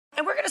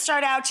we're gonna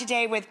start out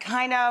today with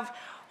kind of,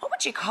 what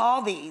would you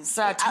call these?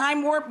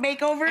 Time warp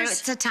makeovers?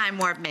 It's a time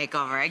warp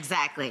makeover,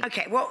 exactly.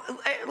 Okay, well,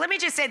 let me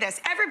just say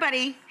this.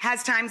 Everybody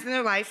has times in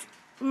their life,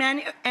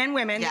 men and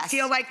women, that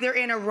feel like they're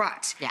in a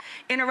rut. Yeah.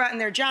 In a rut in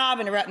their job,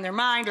 in a rut in their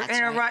mind, or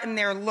in a rut in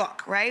their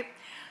look, right?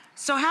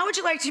 So how would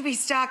you like to be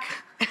stuck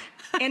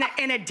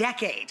in a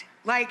decade?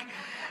 Like,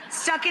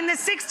 stuck in the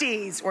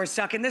 60s, or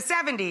stuck in the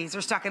 70s,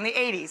 or stuck in the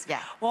 80s.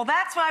 Yeah. Well,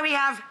 that's why we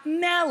have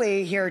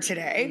Melly here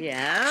today.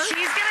 Yeah. She's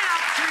gonna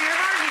help 3 of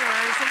our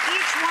viewers, and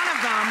each one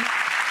of them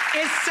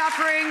is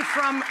suffering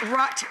from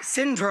rut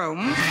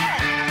syndrome.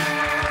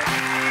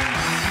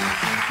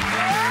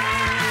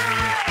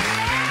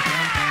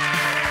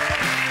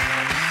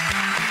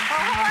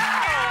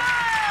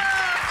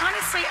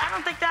 Honestly, I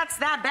don't think that's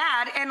that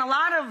bad. And a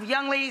lot of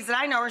young ladies that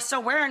I know are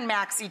still wearing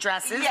maxi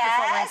dresses, the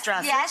full-length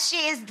dresses. Yes,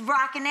 she is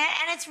rocking it.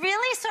 And it's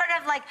really sort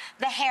of like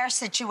the hair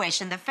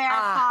situation, the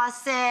Farrah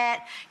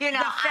faucet, you know.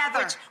 The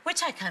feather.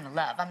 Which I kind of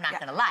love, I'm not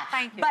gonna lie.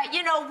 Thank you. But,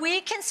 you know,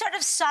 we can sort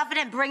of soften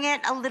it, bring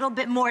it a little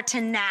bit more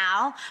to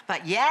now.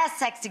 But yes,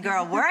 sexy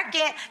girl, work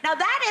it. Now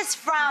that is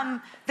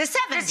from the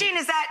 70s. Christine,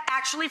 is that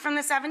actually from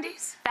the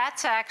 70s?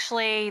 That's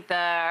actually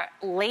the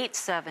late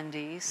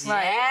 70s.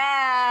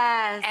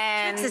 Yes.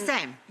 And it's the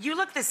same. You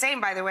look the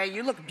same, by the way.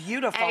 You look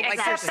beautiful.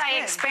 Except I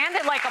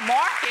expanded like a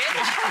market.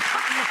 But,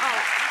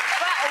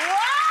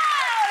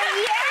 whoa,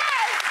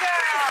 yes,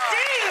 girl.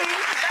 Christine!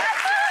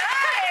 That's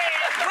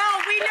right. Well,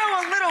 we know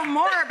a little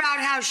more about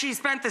how she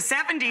spent the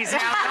 70s now,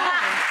 don't we?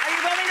 Are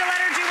you willing to let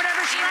her do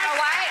whatever she You likes? know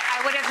what?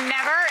 I would have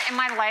never in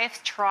my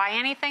life try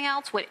anything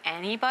else with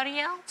anybody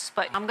else,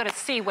 but I'm gonna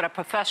see what a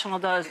professional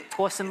does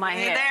tossing my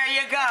hair. There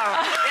you go.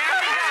 There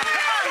we go.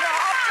 Come on, girl.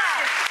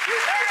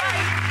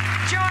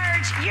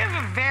 George, you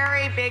have a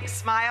very big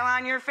smile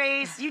on your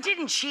face. You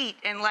didn't cheat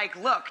and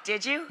look,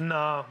 did you?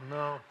 No.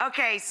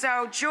 Okay,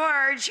 so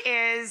George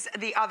is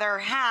the other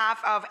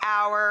half of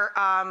our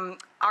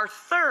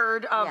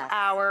third of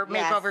our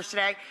makeovers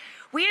today.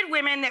 We had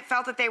women that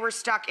felt that they were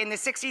stuck in the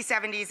 60s,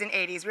 70s, and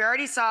 80s. We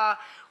already saw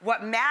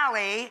what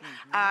Mally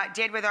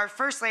did with our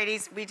first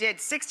ladies. We did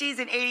 60s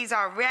and 80s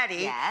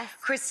already. Yes.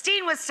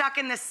 Christine was stuck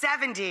in the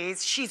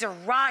 70s. She's a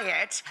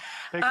riot.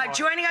 Riot.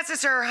 Joining us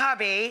is her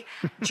hubby,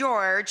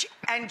 George.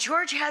 And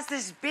George has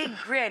this big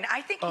grin.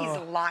 I think he's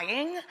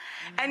lying.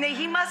 And that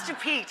he must have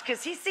peaked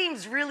because he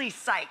seems really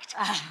psyched.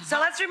 So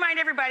let's remind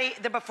everybody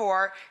the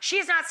before. She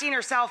has not seen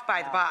herself,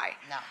 by the by.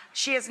 No.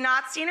 She has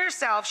not seen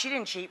herself. She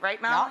didn't cheat,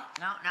 right, Mally?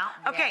 No.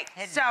 Okay,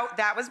 so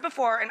that was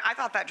before, and I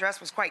thought that dress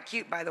was quite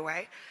cute, by the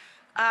way.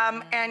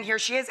 And here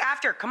she is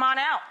after. Come on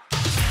out.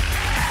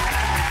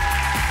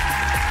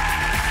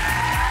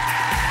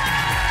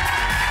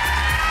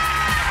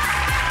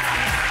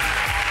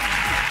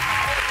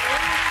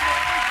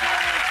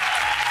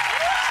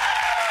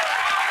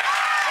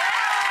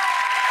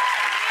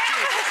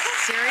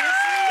 Seriously?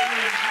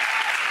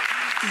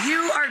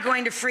 You are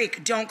going to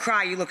freak. Don't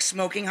cry. You look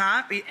smoking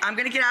hot. I'm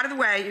going to get out of the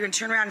way. You're going to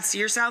turn around and see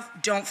yourself.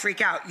 Don't freak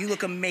out. You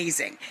look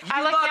amazing.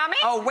 I look yummy?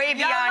 Oh, way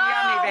beyond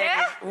yummy, baby.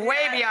 Yeah?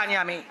 Way beyond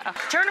yummy.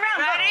 Turn around.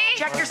 Ready?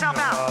 Check yourself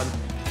out.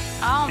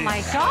 Oh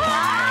my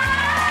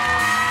God.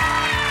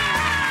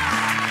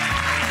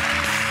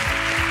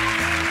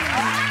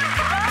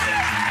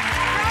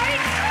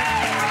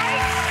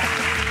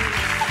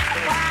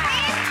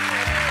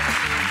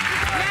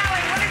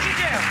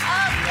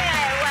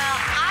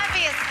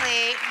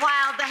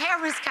 While the hair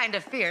was kind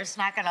of fierce,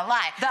 not gonna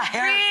lie. The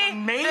hair is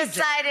amazing. We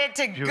decided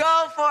to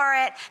go for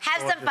it,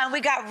 have some fun.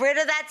 We got rid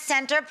of that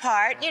center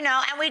part, you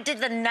know, and we did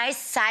the nice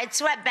side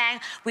swept bang.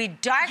 We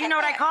darkened. You know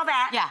what I call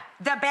that? Yeah.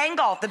 The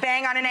bangle. The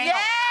bang on an angle.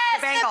 Yes,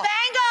 the bangle.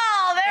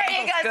 There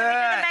you go. Bangle's So we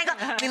did the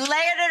bangle. We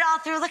layered it all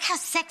through. Look how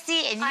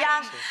sexy and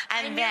young.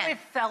 And then it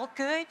felt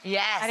good.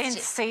 Yes. I didn't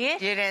see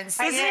it. You didn't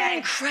see it. Isn't it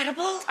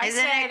incredible? I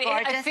Isn't said, it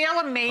gorgeous? I feel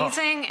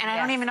amazing, and I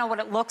don't even know what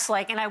it looks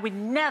like, and I would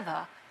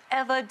never,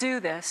 ever do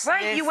this.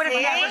 Right, you would have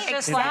see? never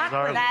Just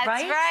Exactly.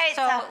 That's right.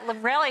 So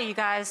really, you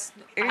guys,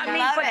 I mean,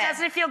 love but it.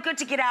 doesn't it feel good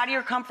to get out of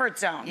your comfort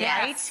zone,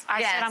 Yes.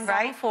 right? I said I'm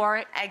going for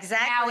it.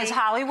 Exactly. Now is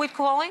Hollywood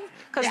calling?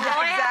 Because Yeah,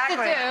 all I have to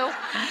exactly.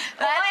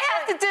 do, all I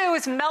have to do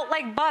is melt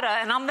like butter,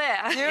 and I'm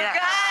there. You Yeah.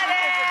 got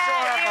it.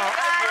 Adorable.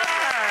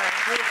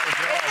 You got it.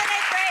 Isn't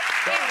it great?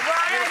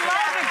 I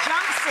love the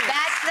jumpsuit.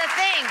 That's the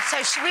thing. So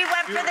we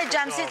went for the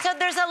jumpsuit. So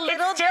there's a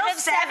little still bit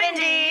of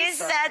 70s.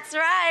 That's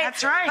right.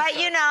 That's right. But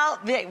you know,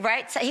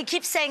 right? So he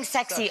keeps saying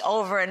sexy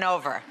over and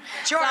over.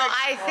 George, So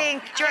I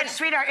think George,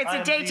 sweetheart, it's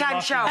a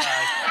daytime show.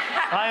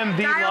 I am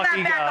the Dial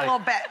lucky that back guy. a little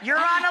bit. You're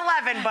on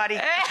 11, buddy.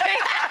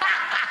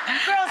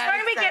 Girls, why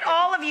don't we get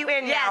all of you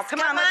in now? Yes, Come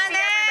on, let's see in.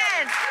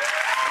 everybody.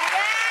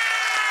 Yes.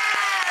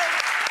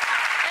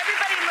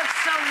 Everybody looks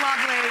so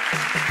lovely.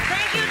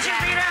 Thank you to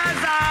Rita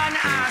Hazan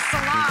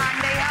Salon.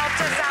 They helped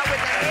us out with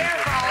the hair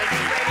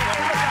quality. You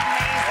look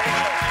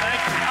amazing.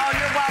 Oh,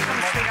 you're welcome,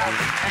 sweetheart.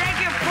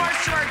 Thank you, of course,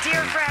 to our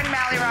dear friend,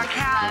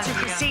 Rachael, to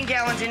Christine,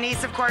 Gail, and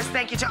Denise, of course.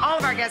 Thank you to all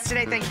of our guests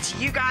today. Thank you to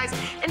you guys.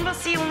 And we'll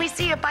see you when we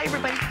see you. Bye,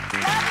 everybody.